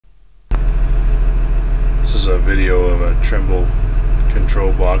is a video of a Trimble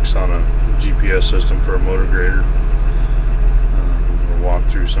control box on a GPS system for a motor grader. We'll walk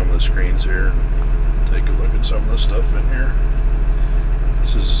through some of the screens here and take a look at some of the stuff in here.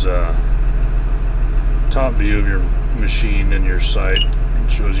 This is top view of your machine and your site.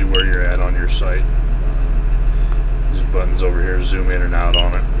 It shows you where you're at on your site. These buttons over here zoom in and out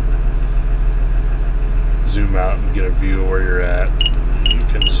on it. Zoom out and get a view of where you're at. You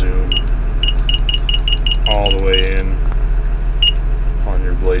can zoom all the way in on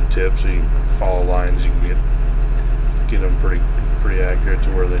your blade tip, so you can follow lines. You can get them pretty accurate to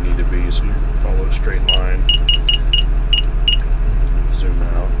where they need to be, so you can follow a straight line. Zoom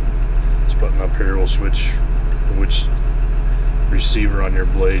out. This button up here will switch which receiver on your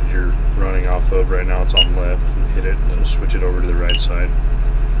blade you're running off of. Right now it's on left. You hit it and it'll switch it over to the right side.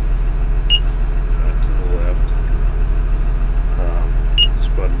 Right to the left. This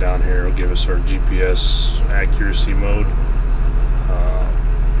button down here will give us our GPS accuracy mode.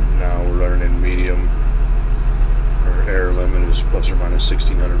 Now we're running in medium. Our air limit is plus or minus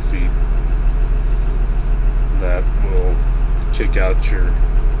 1,600 feet. That will kick out your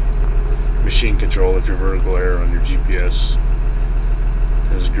machine control if your vertical error on your GPS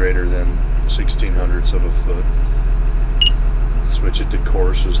is greater than 1/1600ths of a foot. Switch it to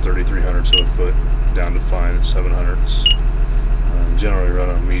coarse is 3300ths of a foot, down to fine at 700ths. Generally run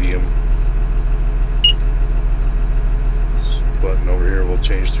on medium. This button over here will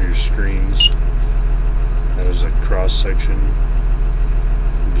change through your screens. That is a cross section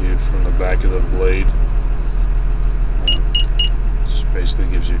viewed from the back of the blade. Just basically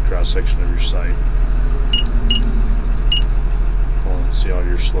gives you a cross section of your site. See all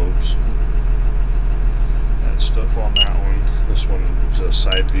your slopes. That stuff on that one. This one is a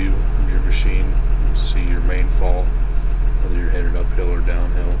side view of your machine. You can see your main fault, whether you're headed uphill or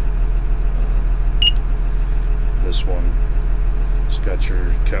downhill. This one has got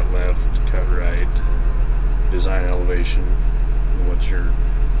your cut left, cut right, design elevation, and what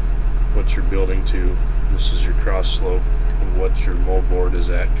you're building to. This is your cross slope and what your moldboard is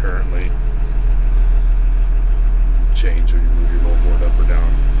at currently. Change when you move your moldboard up or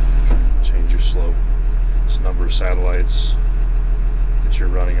down. Change your slope. This number of satellites that you're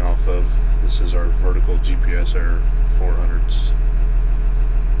running off of. This is our vertical GPS error, 400ths.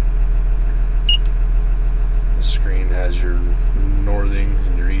 The screen has your northing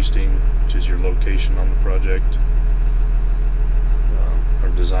and your easting, which is your location on the project. Our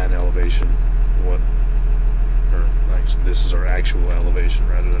design elevation, this is our actual elevation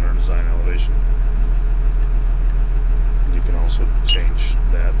rather than our design elevation. You can also change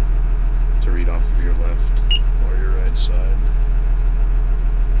that to read off of your left or your right side.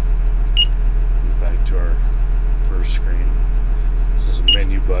 And back to our first screen. This is a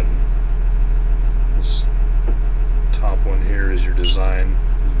menu button. This top one here is your design.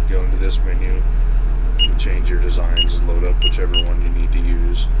 You can go into this menu and change your designs and load up whichever one you need to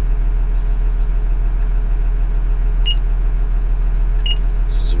use.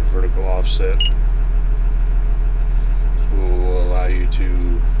 This is a vertical offset. Will allow you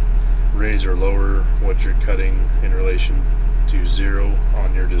to raise or lower what you're cutting in relation to 0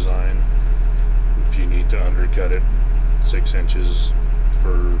 on your design. If you need to undercut it 6 inches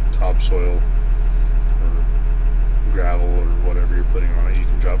for topsoil or gravel or whatever you're putting on it, you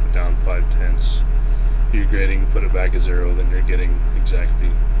can drop it down 5/10. You're grading, put it back at 0, then you're getting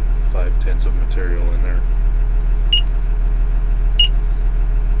exactly 5/10 of material in there.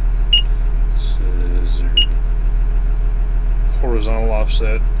 This is your horizontal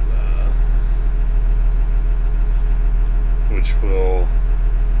offset, which will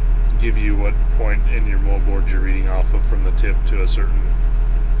give you what point in your moldboard you're reading off of from the tip to a certain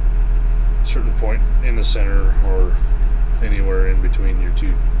point in the center or anywhere in between your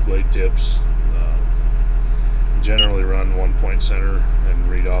two blade tips. Generally run 1 point center and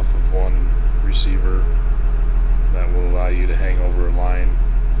read off of one receiver. That will allow you to hang over a line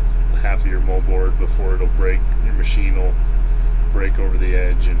half of your moldboard before it'll break. Your machine will break over the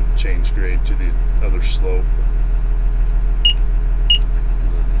edge and change grade to the other slope.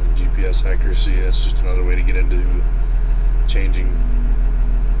 GPS accuracy, that's just another way to get into changing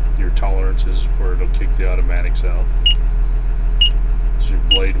your tolerances where it'll kick the automatics out. This is your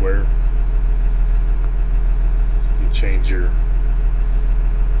blade wear. You change your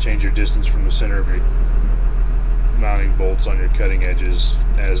distance from the center of your mounting bolts on your cutting edges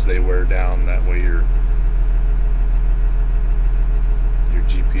as they wear down. That way your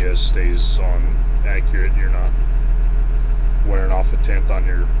GPS stays on accurate. You're not wearing off a 1/10 on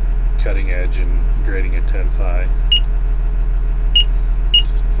your cutting edge and grading a 10th high.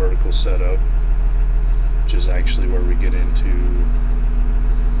 Vertical setup. which is actually where we get into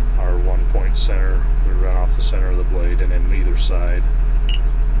our 1-point center. We run off the center of the blade, and then either side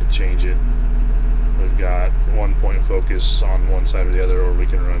to change it. We've got 1-point focus on one side or the other, or we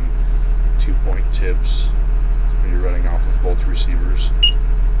can run 2-point tips when you're running off of both receivers.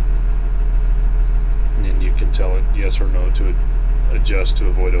 And then you can tell it yes or no to adjust to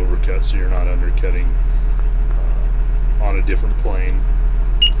avoid overcut, so you're not undercutting on a different plane.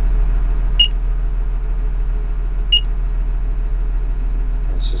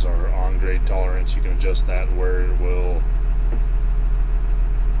 This is our on-grade tolerance. You can adjust that where it will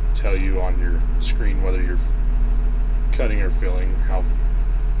tell you on your screen whether you're cutting or filling, how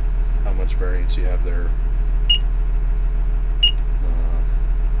much variance you have there.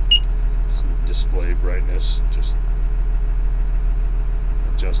 Some display brightness, just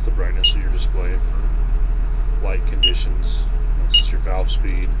adjust the brightness of your display for light conditions. This is your valve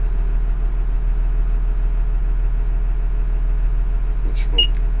speed, which will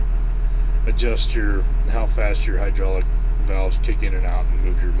adjust how fast your hydraulic valves kick in and out and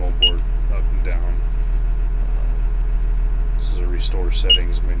move your moldboard up and down. This is a restore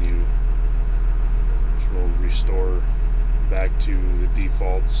settings menu, which will restore back to the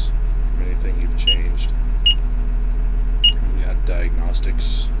defaults from anything you've changed. And we got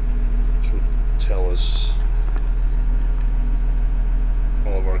diagnostics, which will tell us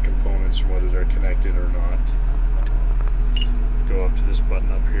all of our components, whether they're connected or not. Go up to this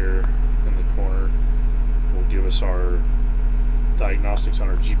button up here in the corner. Will give us our diagnostics on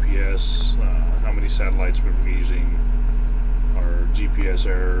our GPS, how many satellites we've been using, our GPS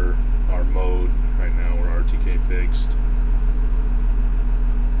error, our mode. Right now we're RTK fixed.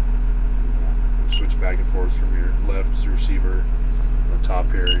 Switch back and forth from your left receiver on the top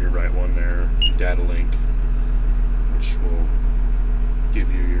here, your right one there, data link, which will give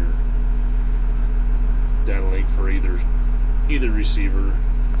you your data link for either receiver,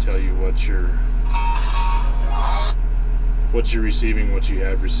 tell you what you're receiving, what you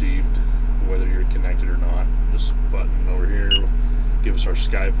have received, whether you're connected or not. This button over here will give us our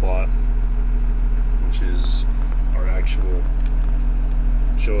sky plot, which is our actual,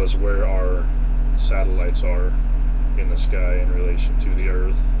 show us where our satellites are in the sky in relation to the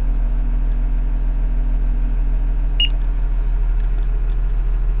Earth.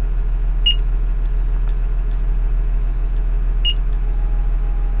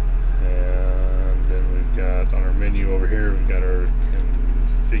 On our menu over here, we've got our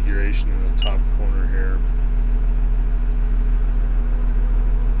configuration in the top corner here,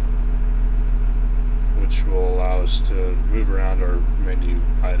 which will allow us to move around our menu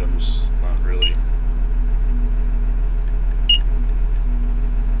items. Not really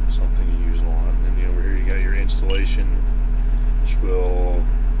something you use a lot. And then over here you got your installation, which will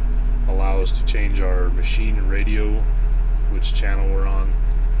allow us to change our machine and radio, which channel we're on.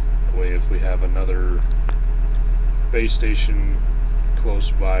 That way if we have another base station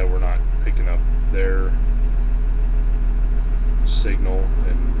close by, we're not picking up their signal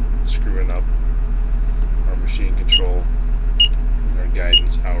and screwing up our machine control. And our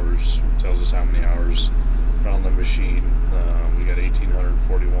guidance hours tells us how many hours are on the machine. We got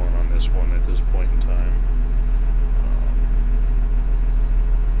 1841 on this one at this point in time.